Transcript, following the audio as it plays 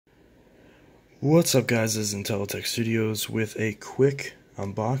What's up guys, this is Intelitech Studios with a quick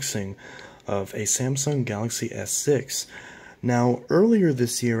unboxing of a Samsung Galaxy S6. Now, earlier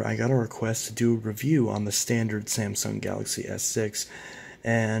this year I got a request to do a review on the standard Samsung Galaxy S6,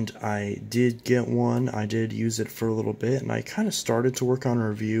 and I did get one. I did use it for a little bit, and I kind of started to work on a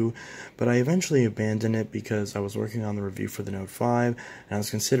review, but I eventually abandoned it because I was working on the review for the Note 5, and I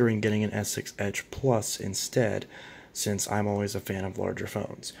was considering getting an S6 Edge Plus instead, since I'm always a fan of larger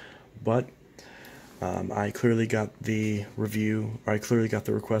phones. But I clearly got the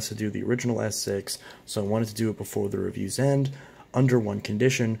request to do the original S6, so I wanted to do it before the review's end, under one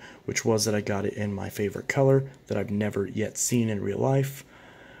condition, which was that I got it in my favorite color that I've never yet seen in real life,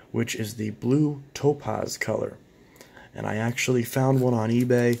 which is the blue Topaz color. And I actually found one on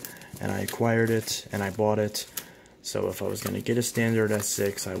eBay, and I acquired it, and I bought it. So if I was going to get a standard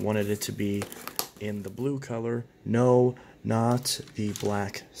S6, I wanted it to be in the blue color. No, not the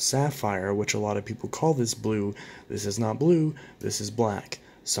black sapphire, which a lot of people call this blue. This is not blue, this is black.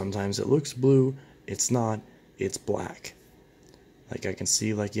 Sometimes it looks blue, it's not, it's black. Like I can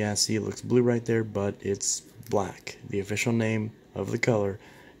see, see, it looks blue right there, but it's black. The official name of the color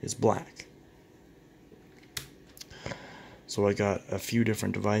is black. So I got a few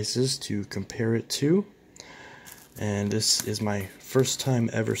different devices to compare it to, and this is my first time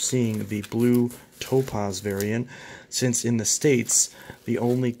ever seeing the blue Topaz variant, since in the States the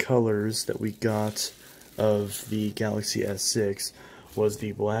only colors that we got of the Galaxy S6 was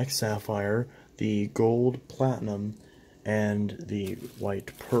the black sapphire, the gold platinum, and the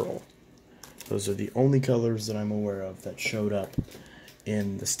white pearl. Those are the only colors that I'm aware of that showed up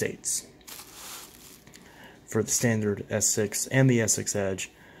in the States for the standard S6 and the S6 Edge.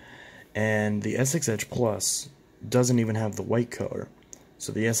 And the S6 Edge Plus doesn't even have the white color.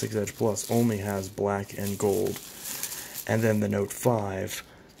 So the S6 Edge Plus only has black and gold. And then the Note 5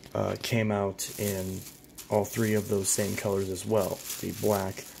 came out in all three of those same colors as well. The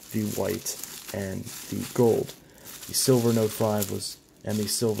black, the white, and the gold. The silver Note 5 and the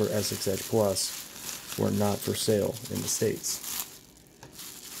silver S6 Edge Plus were not for sale in the States.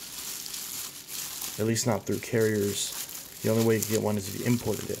 At least not through carriers. The only way you could get one is if you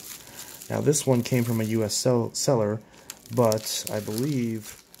imported it. Now this one came from a US seller, but I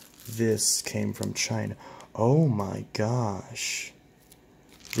believe this came from China. Oh my gosh.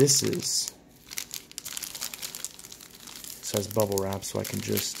 This has bubble wrap, so I can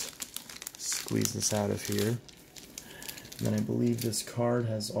just squeeze this out of here. And then I believe this card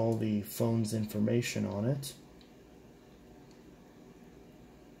has all the phone's information on it.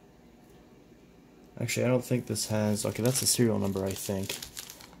 Actually, I don't think this has... Okay, that's a serial number, I think.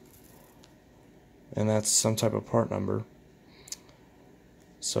 And that's some type of part number.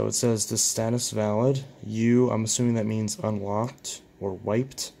 So it says the status valid. I'm assuming that means unlocked or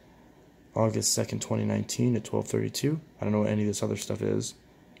wiped. August 2nd, 2019 at 12:32. I don't know what any of this other stuff is.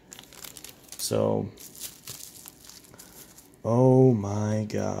 So, oh my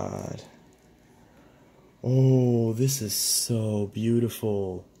god. Oh, this is so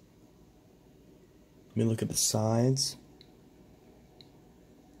beautiful. Let me look at the sides.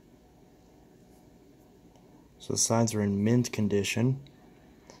 So the sides are in mint condition.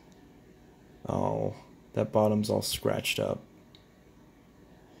 Oh, that bottom's all scratched up.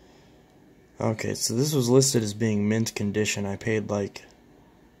 Okay, so this was listed as being mint condition. I forgot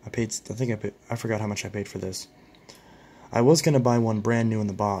how much I paid for this. I was gonna buy one brand new in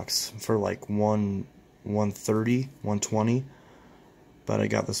the box for like $130, $120, but I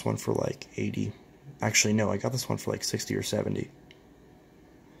got this one for like $80. Actually, no, I got this one for like $60 or $70. You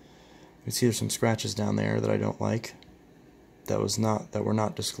can see there's some scratches down there that I don't like. That were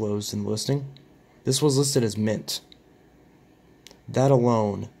not disclosed in the listing. This was listed as mint. That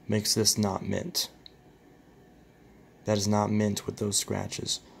alone makes this not mint. That is not mint with those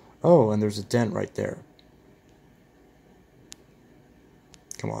scratches. Oh, and there's a dent right there.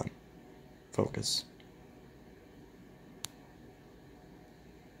 Come on. Focus.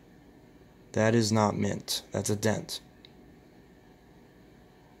 That is not mint. That's a dent.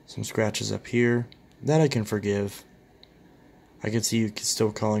 Some scratches up here. That I can forgive. I can see you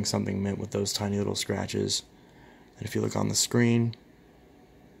still calling something mint with those tiny little scratches. And if you look on the screen,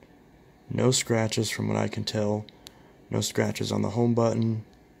 no scratches from what I can tell. No scratches on the home button.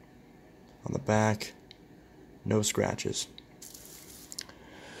 On the back, no scratches.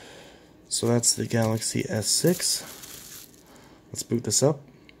 So that's the Galaxy S6. Let's boot this up.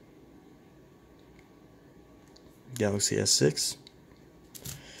 Galaxy S6.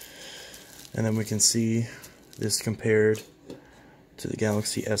 And then we can see this compared to the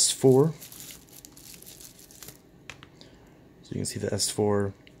Galaxy S4. So you can see the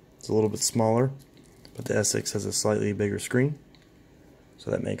S4 It's a little bit smaller, but the S6 has a slightly bigger screen, so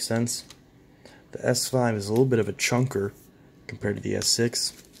that makes sense. The S5 is a little bit of a chunker compared to the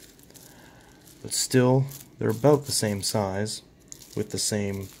S6, but still, they're about the same size, with the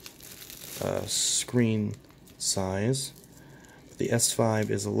same screen size. But the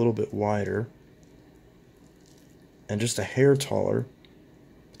S5 is a little bit wider, and just a hair taller,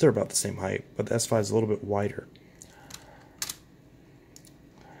 but they're about the same height, but the S5 is a little bit wider.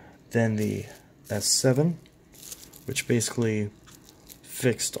 Then the S7, which basically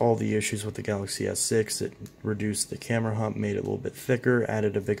fixed all the issues with the Galaxy S6. It reduced the camera hump, made it a little bit thicker,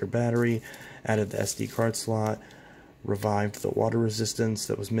 added a bigger battery, added the SD card slot, revived the water resistance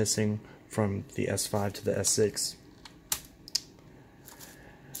that was missing from the S5 to the S6.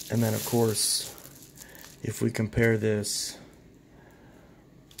 And then of course, if we compare this,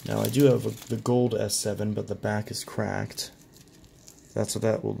 now I do have the gold S7, but the back is cracked. That's what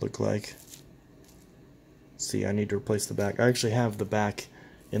that will look like. See, I need to replace the back. I actually have the back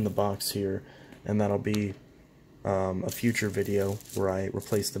in the box here, and that'll be a future video where I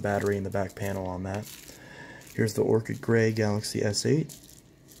replace the battery and the back panel on that. Here's the Orchid Gray Galaxy S8.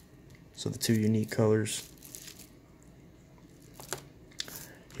 So the two unique colors.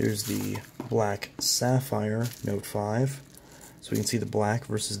 Here's the Black Sapphire Note 5. So we can see the black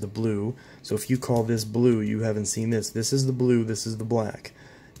versus the blue. So if you call this blue, you haven't seen this. This is the blue, this is the black.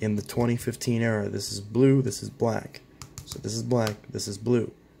 In the 2015 era, this is blue, this is black. So this is black, this is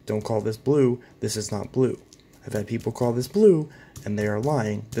blue. Don't call this blue, this is not blue. I've had people call this blue, and they are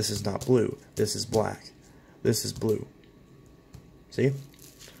lying. This is not blue, this is black. This is blue. See?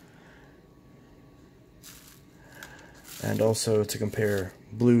 And also to compare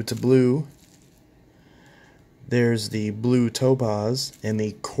blue to blue, there's the blue Topaz and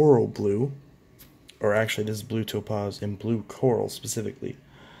the coral blue. Or actually, this is blue Topaz and blue coral specifically.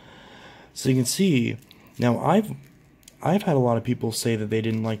 So you can see, now I've had a lot of people say that they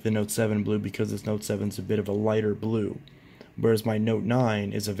didn't like the Note 7 blue because this Note 7 is a bit of a lighter blue, whereas my Note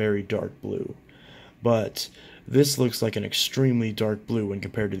 9 is a very dark blue. But this looks like an extremely dark blue when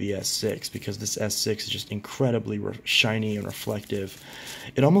compared to the S6, because this S6 is just incredibly shiny and reflective.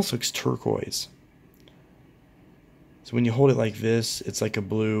 It almost looks turquoise. So when you hold it like this, it's like a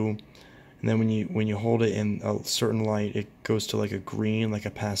blue. And then when you hold it in a certain light, it goes to like a green, like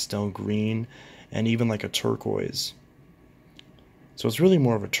a pastel green, and even like a turquoise. So it's really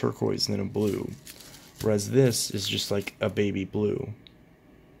more of a turquoise than a blue, whereas this is just like a baby blue.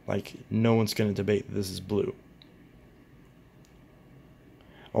 Like, no one's going to debate that this is blue.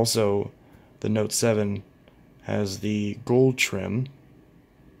 Also, the Note 7 has the gold trim,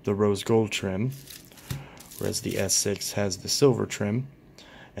 the rose gold trim, whereas the S6 has the silver trim.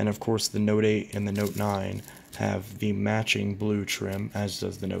 And of course the Note 8 and the Note 9 have the matching blue trim, as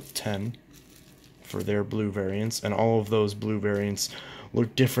does the Note 10 for their blue variants. And all of those blue variants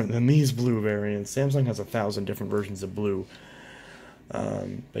look different than these blue variants. Samsung has 1,000 different versions of blue.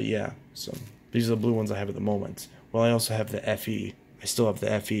 But yeah, so these are the blue ones I have at the moment. Well, I also have the FE. I still have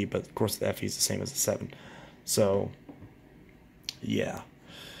the FE, but of course the FE is the same as the 7. So, yeah.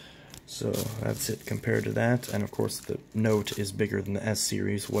 So that's it compared to that, and of course the Note is bigger than the S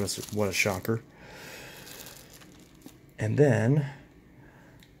series. What a shocker! And then,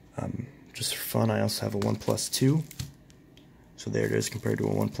 just for fun, I also have a OnePlus 2. So there it is compared to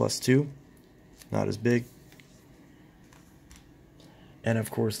a OnePlus 2. Not as big. And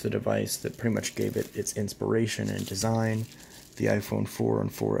of course the device that pretty much gave it its inspiration and design, the iPhone 4 and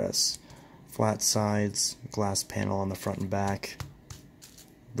 4S. Flat sides, glass panel on the front and back.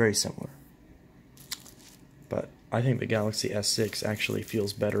 Very similar. But I think the Galaxy S6 actually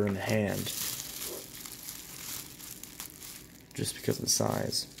feels better in the hand, just because of the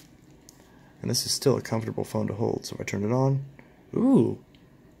size. And this is still a comfortable phone to hold. So if I turn it on, ooh,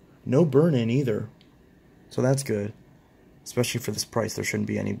 no burn-in either. So that's good. Especially for this price, there shouldn't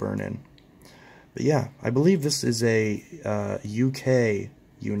be any burn-in. But yeah, I believe this is a UK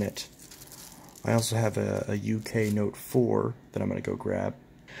unit. I also have a UK Note 4 that I'm going to go grab.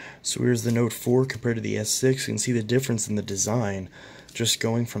 So here's the Note 4 compared to the S6. You can see the difference in the design, just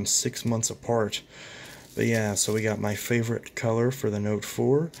going from 6 months apart. But yeah, so we got my favorite color for the Note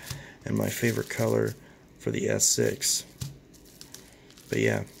 4, and my favorite color for the S6. But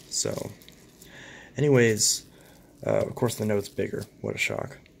yeah, so anyways, of course the Note's bigger. What a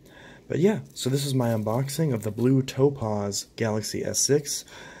shock. But yeah, so this is my unboxing of the blue Topaz Galaxy S6.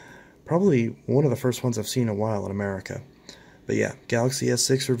 Probably one of the first ones I've seen in a while in America. But yeah, Galaxy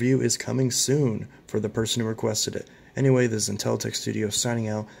S6 review is coming soon for the person who requested it. Anyway, this is Intelitech Studio signing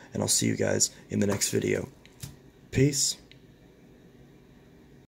out, and I'll see you guys in the next video. Peace.